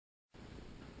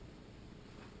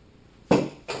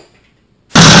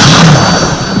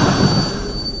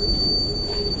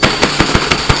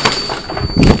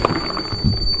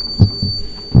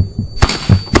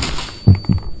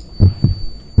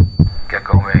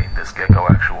Gecko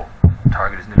actual.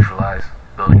 Target is neutralized.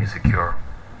 Building is secure.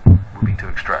 Moving to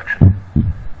extraction.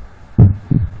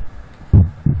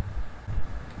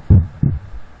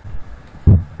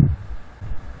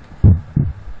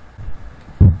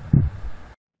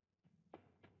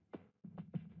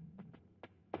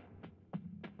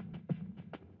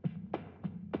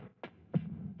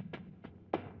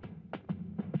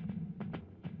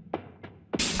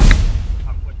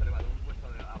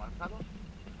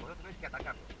 Vosotros tenéis que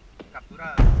atacarlo,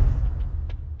 capturar.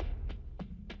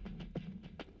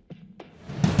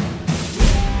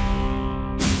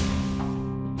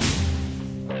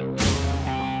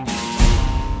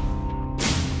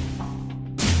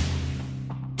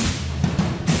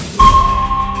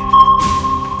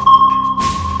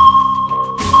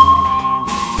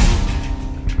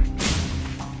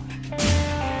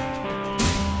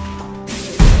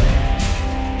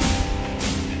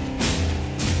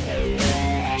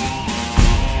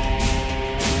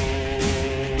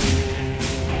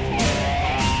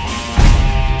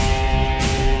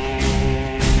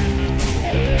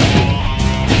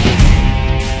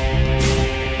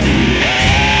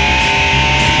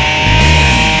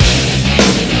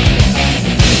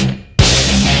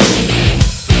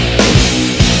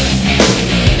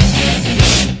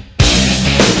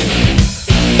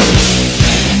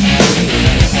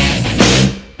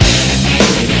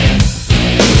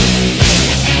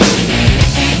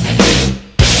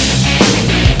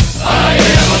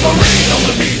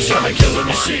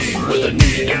 With a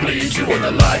need to bleed you when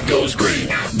the light goes green.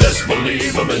 Best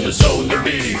believe I'm in the zone to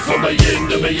be. From a yin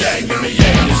to me yang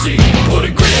to see. Put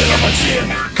a grin on my chin,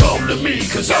 come to me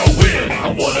cause I'll win.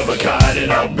 I'm one of a kind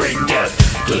and I'll bring death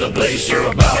to the place you're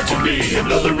about to be.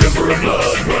 Another river of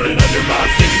blood running under my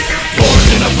feet. Born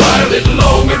in a violet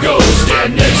long ago.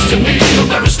 Stand next to me,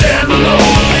 you'll never stand alone.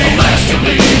 I'm last to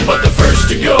leave, but the first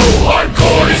to go.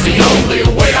 Hardcore is the only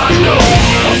way I know.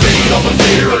 I'll feed on the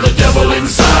fear of the devil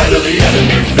inside of the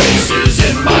enemy faces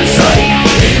in my sight.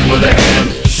 Aim with a hand,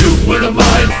 shoot with a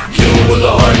mind, kill with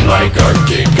a heart like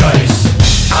Arctic ice.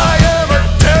 I am a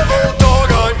devil dog,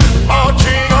 I'm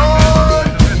marching on.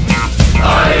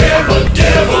 I am a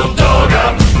devil dog,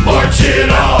 I'm marching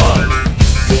on.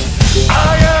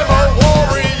 I am a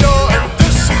warrior and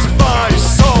this is my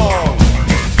song.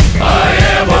 I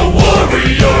am a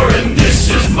warrior and this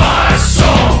is my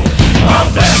song. I'm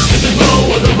basking in the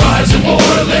glow of the rising war,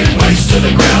 laying waste to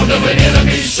the ground of an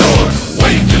enemy's shore.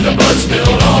 Wait till the blood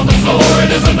spilled on the floor,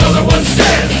 and if another one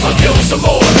stands, I'll kill some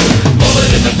more.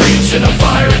 Bullet in the breach and a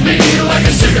fire in me, like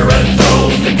a cigarette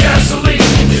thrown to gasoline.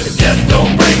 If death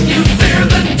don't bring you fear,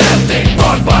 then death ain't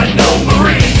brought by no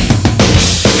marine.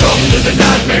 Come to the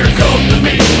nightmare, come to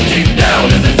me, deep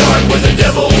down in the dark where the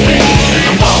devil leads. In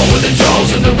the wall with the jaws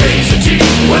and the razor teeth,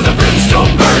 where the brimstone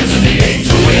burns and the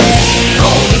angel wins.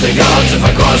 Call to the gods if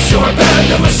I cross your path,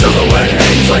 and my silhouette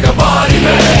hangs like a body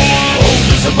bag. Old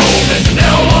is a moment,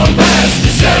 now long past,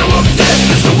 the shadow of death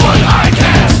is the one I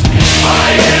cast. I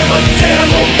am a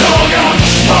devil dog, I'm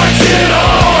marching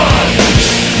on.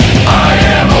 I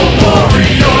am a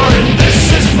warrior and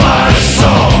this is my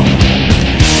song.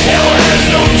 Hell has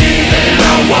no demon,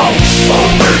 I won't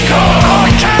overcome. I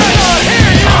cannot hear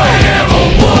you. I am a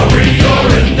warrior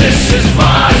and this is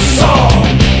my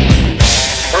song.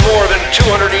 For more than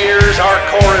 200 years, our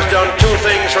Corps has done two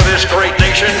things for this great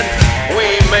nation. We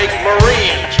make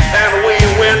Marines and we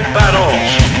win battles.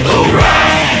 Hoorah!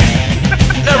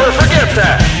 Never forget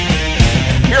that.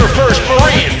 You're first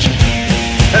Marines.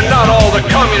 And not all the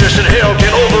communists in hell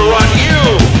can over